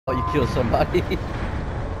Oh, you kill somebody.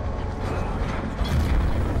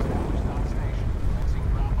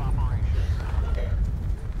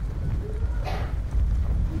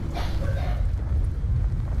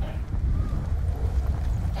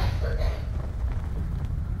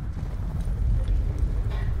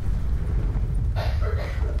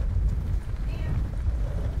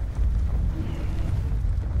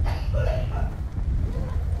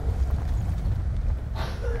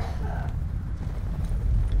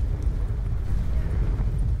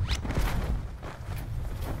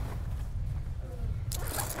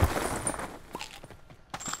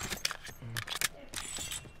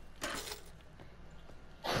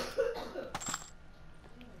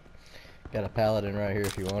 Got a paladin right here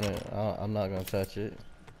if you want it. I'm not gonna touch it.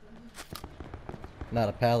 Not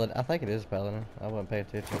a paladin. I think it is a paladin. I wasn't paying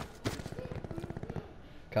attention.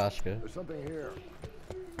 Koshka. There's something here.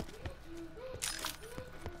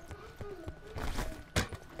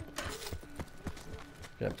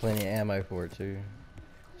 Got plenty of ammo for it too.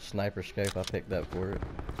 Sniper scope I picked up for it.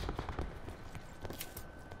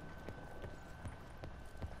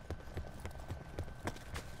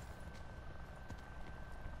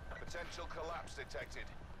 Potential collapse detected.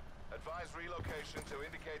 Advise relocation to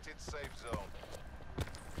indicated safe zone.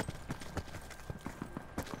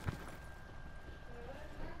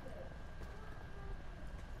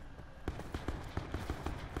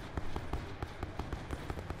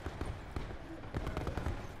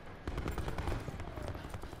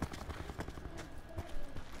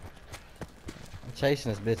 I'm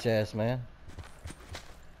chasing this bitch ass, man.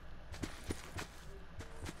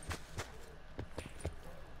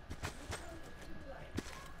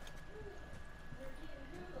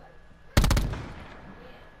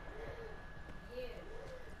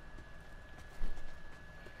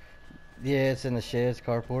 Yeah, it's in the sheds,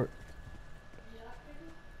 carport.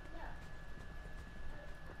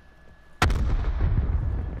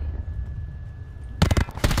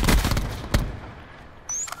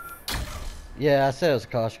 Yeah, I said it was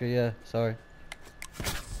Koshka, yeah, sorry.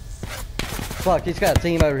 Fuck, he's got a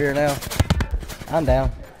team over here now. I'm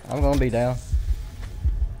down. I'm gonna be down.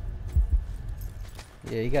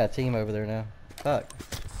 Yeah, you got a team over there now. Fuck.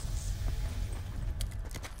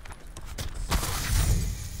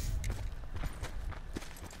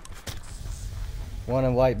 One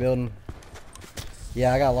in white building.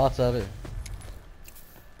 Yeah, I got lots of it.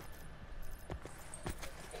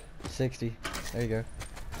 60. There you go.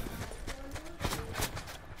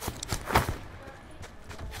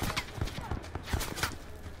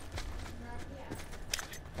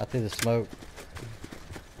 I threw the smoke.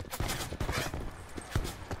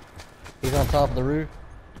 He's on top of the roof.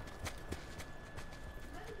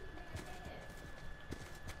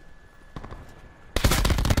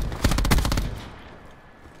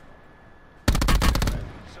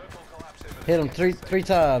 Hit him three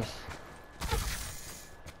times.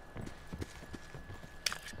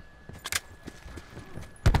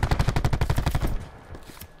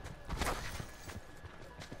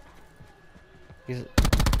 He's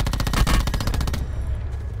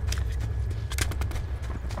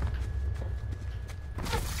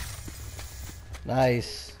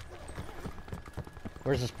nice.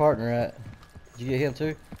 Where's his partner at? Did you get him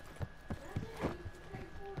too?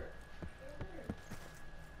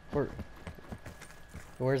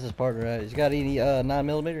 Where's his partner at? He's got any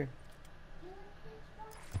 9mm?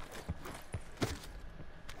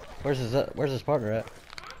 Where's his partner at?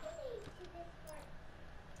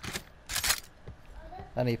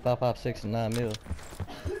 I need 5.56 and 9mm.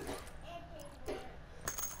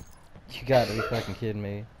 You got to be fucking kidding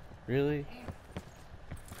me. Really?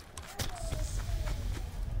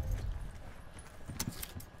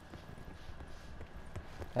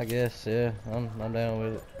 I guess, yeah. I'm down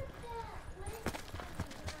with it.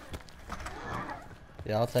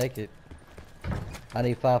 Yeah, I'll take it. I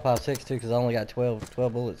need 5.56 too, because I only got 12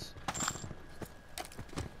 bullets.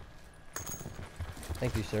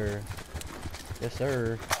 Thank you, sir. Yes,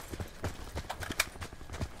 sir.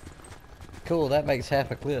 Cool, that makes half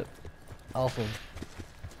a clip. Awesome.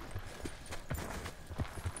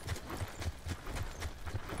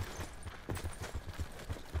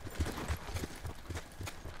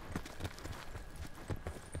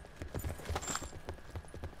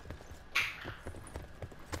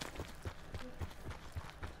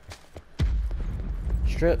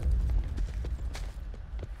 Strip.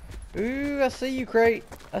 Ooh, I see you, crate.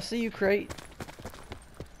 I see you, crate.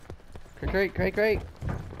 Crate.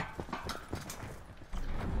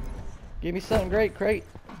 Give me something great, crate.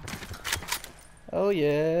 Oh,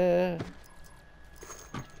 yeah.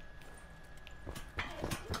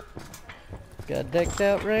 Got decked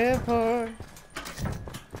out rampart.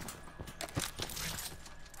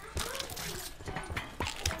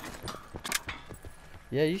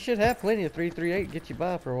 Yeah, you should have plenty of 338 to get you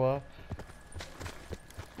by for a while.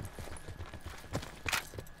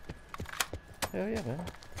 Hell yeah, man.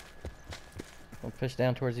 I'll push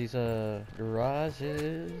down towards these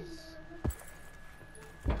garages.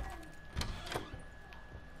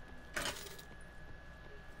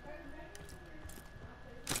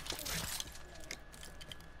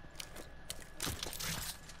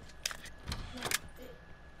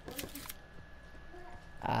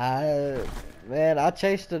 Man, I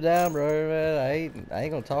chased him down, bro. Man, I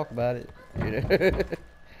ain't gonna talk about it. You know?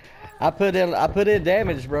 I put in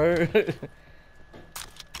damage, bro. It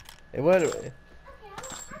wasn't,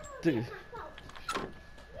 dude.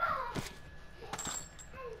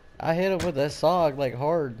 I hit him with that SOG like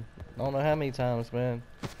hard. I don't know how many times, man.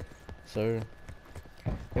 So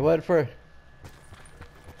it wasn't for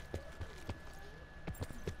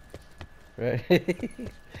right.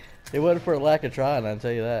 It wasn't for a lack of trying, I'll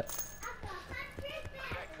tell you that.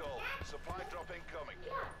 Supply drop incoming.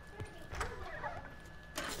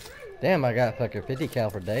 Damn, I got fucking 50 cal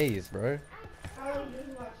for days, bro.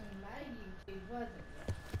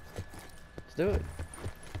 Let's do it.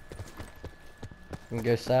 We can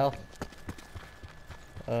go south.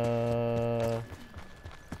 That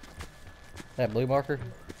blue marker.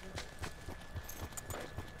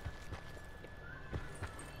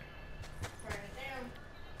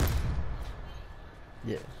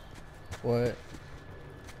 Yeah. What?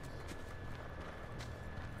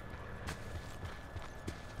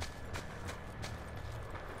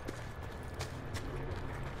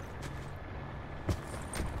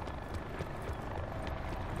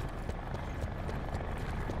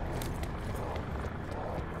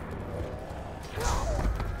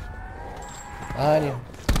 Behind you.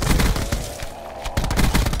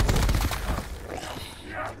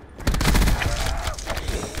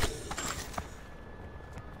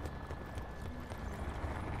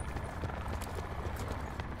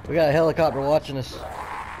 We got a helicopter watching us.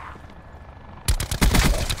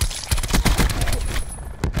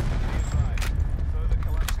 Further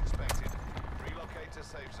collapse expected. Relocate to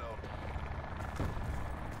safe zone.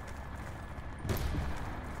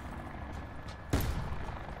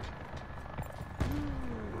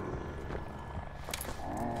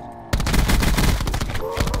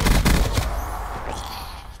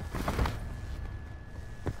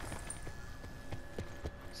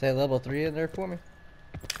 Say level 3 in there for me.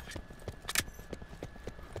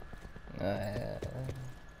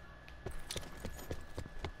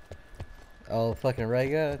 Oh, fucking ray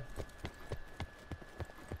gun.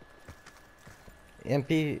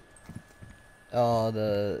 MP. Oh,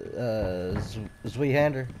 the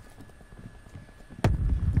Zweihander.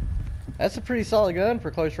 That's a pretty solid gun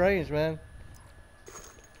for close range, man.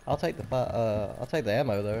 I'll take the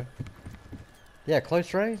ammo though. Yeah,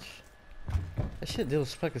 close range. That shit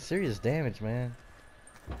deals fucking serious damage, man.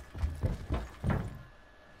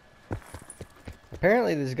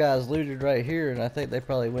 Apparently these guys looted right here, and I think they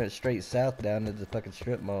probably went straight south down to the fucking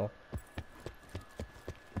strip mall.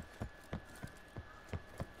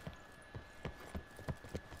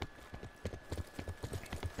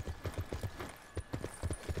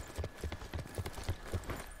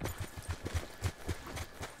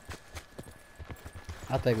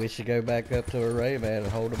 I think we should go back up to Array, man,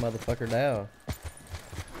 and hold the motherfucker down.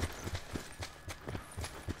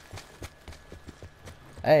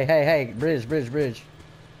 Hey, bridge.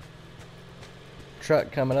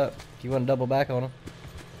 Truck coming up. If you want to double back on them.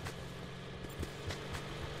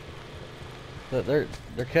 Look, they're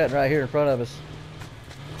cutting right here in front of us.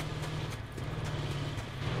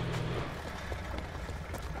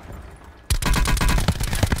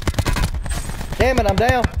 Damn it, I'm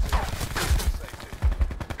down.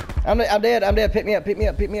 I'm dead. Pick me up.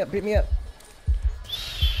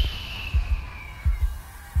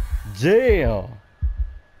 Damn.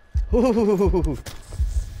 Ooh.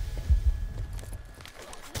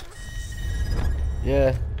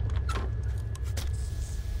 Yeah.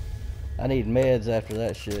 I need meds after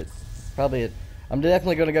that shit. I'm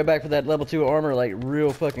definitely gonna go back for that level 2 armor like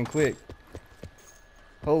real fucking quick.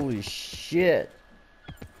 Holy shit.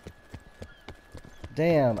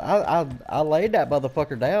 Damn, I laid that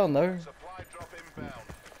motherfucker down though. Supply drop inbound.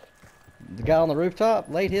 The guy on the rooftop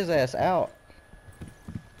laid his ass out.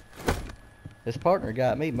 His partner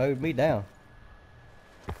got me, mowed me down.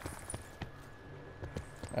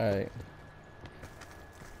 Alright.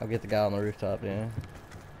 I'll get the guy on the rooftop then.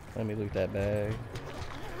 Let me loot that bag.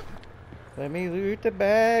 Let me loot the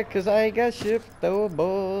bag, cause I ain't got shit for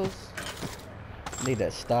throwables. Need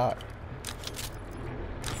that stock.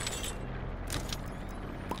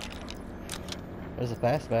 There's a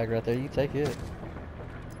fast bag right there, you take it.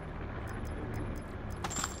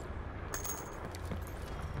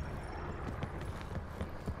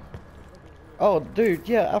 Oh, dude,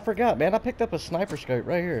 yeah, I forgot, man. I picked up a sniper scope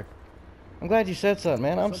right here. I'm glad you said something,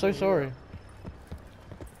 man. I'm so sorry.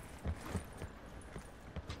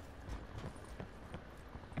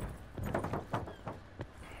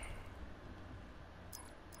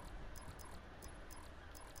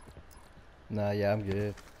 Nah, yeah, I'm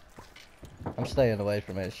good. I'm staying away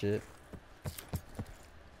from that shit.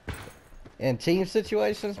 In team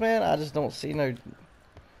situations, man, I just don't see no...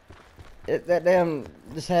 that damn...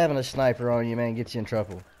 Just having a sniper on you, man, gets you in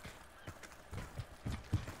trouble.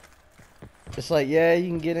 It's like, yeah, you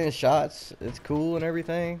can get in shots. It's cool and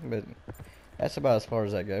everything, but that's about as far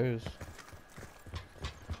as that goes.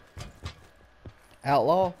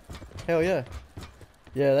 Outlaw? Hell yeah.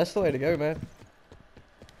 Yeah, that's the way to go, man.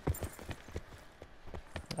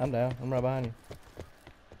 I'm down. I'm right behind you.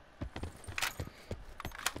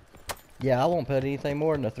 Yeah, I won't put anything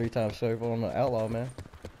more than a 3x scope on the Outlaw, man.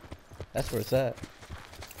 That's where it's at.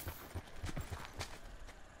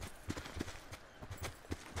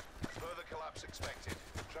 Further collapse expected.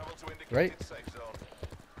 Travel to indicated Right? safe zone.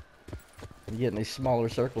 You get in these smaller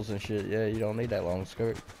circles and shit. Yeah, you don't need that long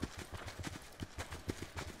scope.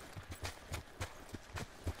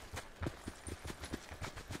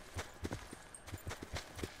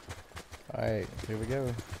 Alright, here we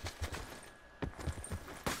go.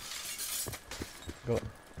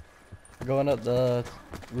 Going up the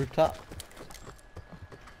rooftop.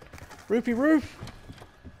 Roofy roof!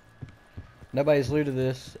 Nobody's looted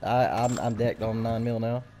this. I'm decked on 9mm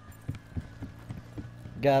now.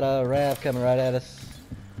 Got a RAV coming right at us.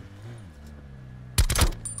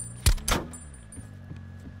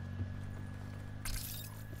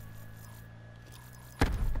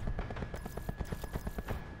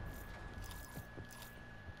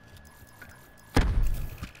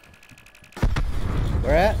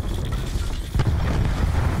 Where at?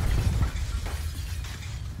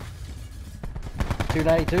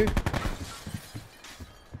 $292.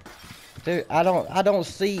 Dude, I don't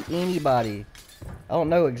see anybody. I don't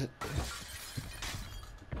know.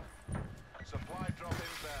 Supply drop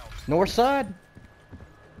inbound. North side?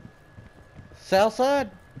 South side?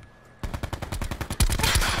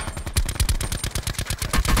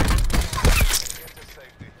 Get to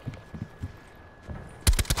safety.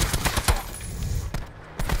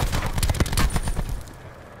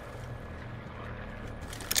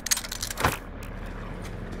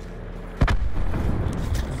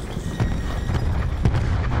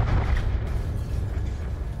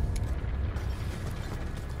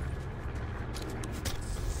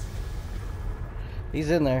 He's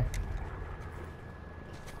in there.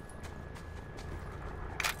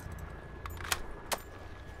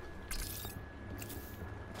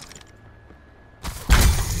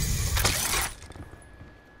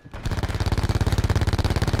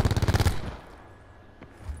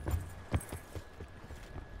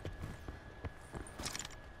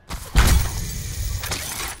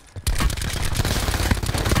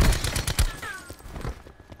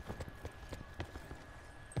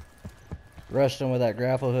 Rushed him with that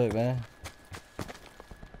grapple hook, man.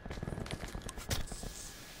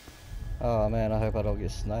 Oh man, I hope I don't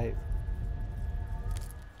get sniped.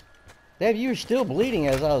 Damn, you were still bleeding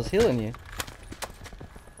as I was healing you.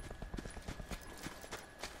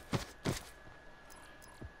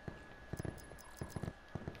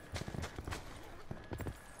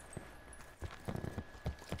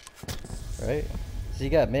 Right? So you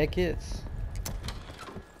got med kits?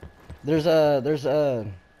 There's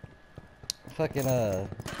fucking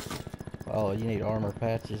oh, you need armor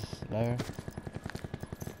patches. No.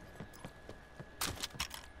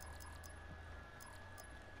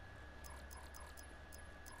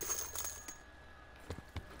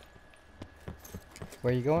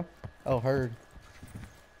 Where you going? Oh, heard.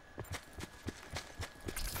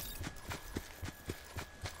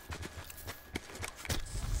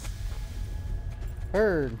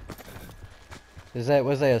 Heard. Was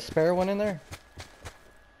there a spare one in there?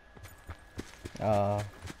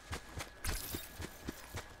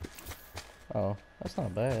 Oh, that's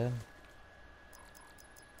not bad.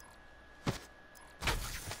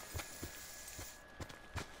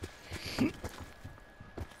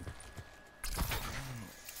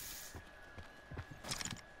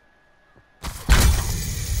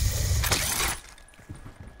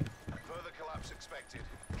 Further collapse expected.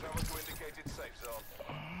 Travel to indicated safe zone.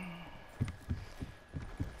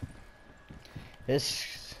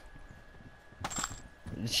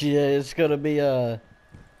 It's gonna be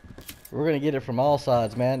we're gonna get it from all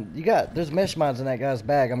sides, man. There's mesh mines in that guy's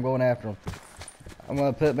bag. I'm going after him. I'm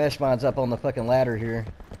gonna put mesh mines up on the fucking ladder here.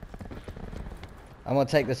 I'm gonna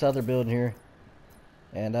take this other building here,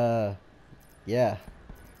 and yeah,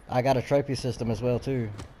 I got a trophy system as well too.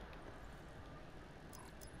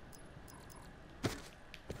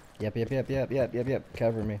 Yep.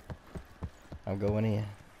 Cover me. I'm going in.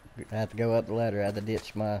 I have to go up the ladder. I had to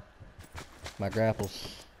ditch my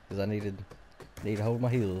grapples because I need to hold my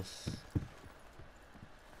heels.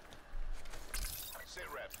 Sit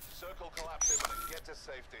rep. Circle collapse imminent. Get to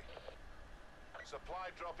safety. Supply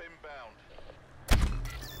drop inbound.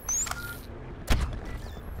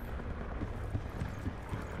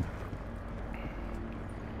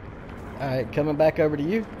 Alright, coming back over to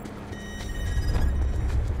you.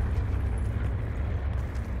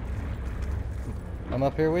 I'm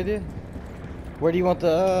up here with you. Where do you want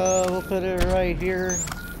the, we'll put it right here.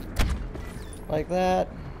 Like that.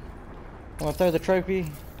 I want to throw the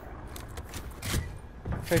trophy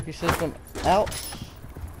system out.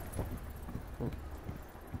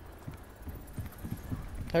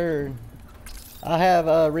 Third. I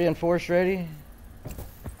have reinforced ready.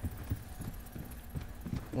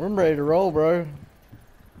 I'm ready to roll, bro.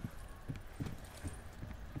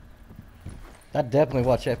 I definitely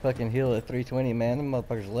watch that fucking hill at 320, man. Them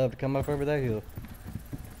motherfuckers love to come up over that hill.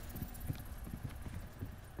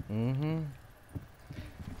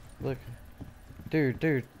 Look.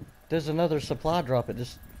 Dude. There's another supply drop.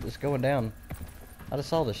 It's going down. I just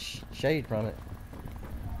saw the shade from it.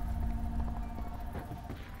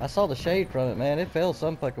 I saw the shade from it, man. It fell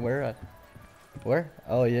some fucking where. Where?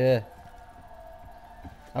 Oh, yeah.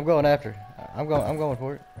 I'm going after. I'm going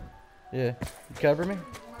for it. Yeah. You cover me?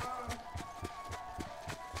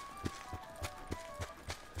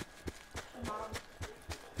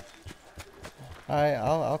 Alright,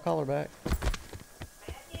 I'll call her back.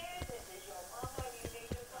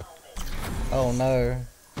 Oh no.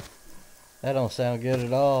 That don't sound good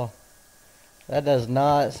at all. That does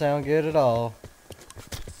not sound good at all.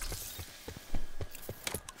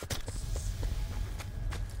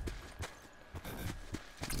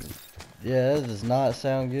 Yeah, that does not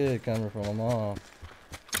sound good coming from my mom.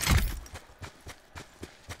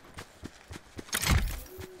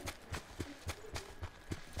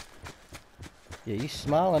 Yeah, you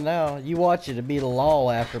smiling now. You watch it to be the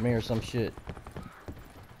law after me or some shit.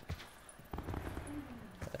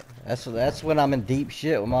 That's when I'm in deep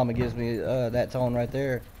shit when mama gives me that tone right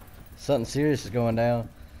there. Something serious is going down.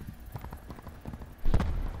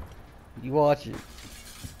 You watch it.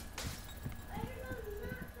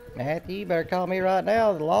 Matthew, you better call me right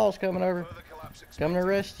now. The law's coming over. Coming to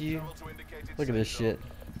arrest you. Look at this shit.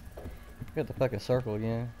 Look at the fucking circle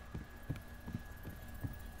again.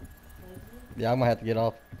 Yeah, I'm gonna have to get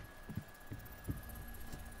off.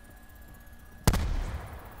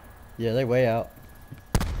 Yeah, they way out.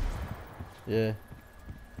 Yeah.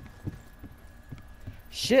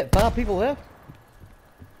 Shit, 5 people left?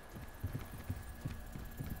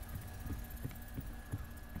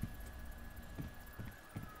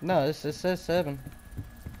 No, it says 7.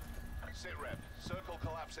 Sit rep. Circle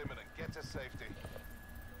collapse imminent. Get to safety.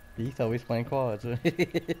 You thought we was playing quads.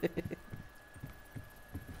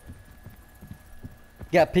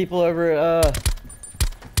 Got people over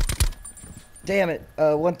damn it,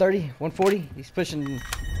 130, 140. He's pushing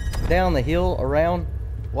down the hill around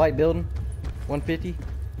white building. 150.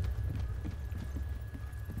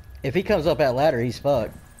 If he comes up that ladder, he's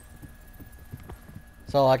fucked.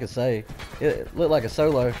 That's all I can say. It looked like a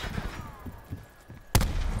solo.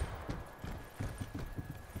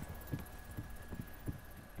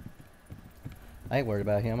 I ain't worried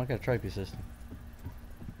about him. I got a trophy system.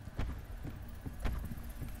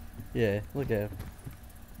 Yeah, look at him.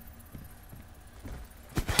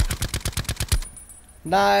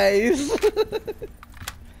 Nice!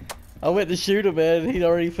 I went to shoot him, man. He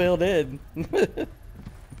already fell dead.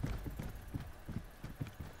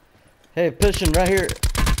 Hey, pushing right here.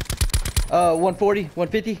 140,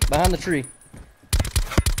 150, behind the tree.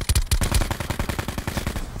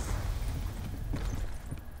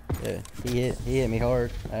 Yeah, he hit me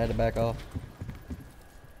hard. I had to back off.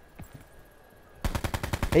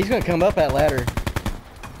 He's gonna come up that ladder.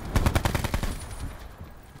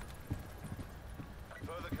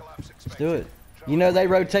 Let's do it. You know they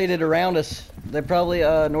rotated around us. They're probably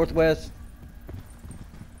northwest.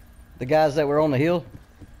 The guys that were on the hill.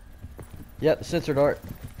 Yep, the sensor dart.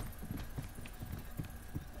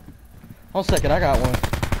 Hold on a second, I got one.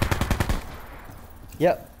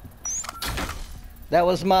 Yep. That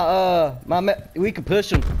was my we could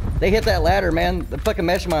push them. They hit that ladder, man. The fucking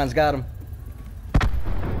mesh mines got them.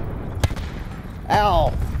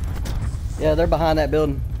 Ow! Yeah, they're behind that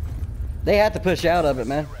building. They have to push out of it,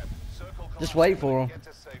 man. Just wait for them.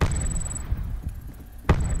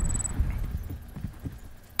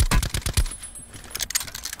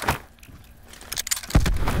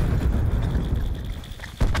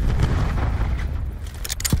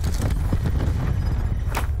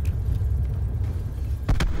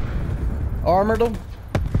 Armored them.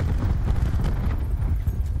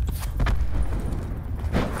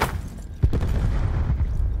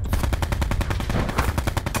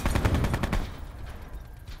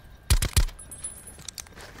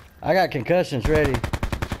 I got concussions ready.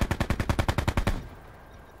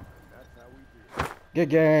 Good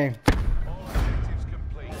game. All objectives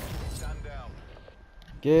complete. Stand down.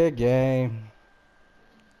 Good game.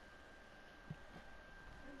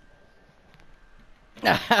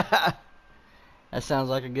 That sounds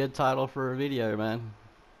like a good title for a video, man.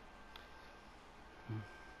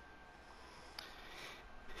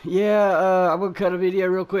 Yeah, I'm gonna cut a video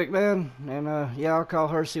real quick, man, and yeah, I'll call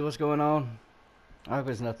her, see what's going on. I hope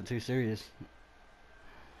it's nothing too serious.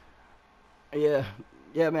 Yeah,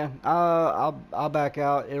 yeah, man. I'll back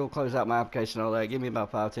out. It'll close out my application and all that. Give me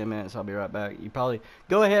about 5-10 minutes. I'll be right back. You probably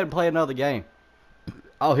go ahead and play another game.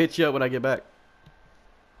 I'll hit you up when I get back.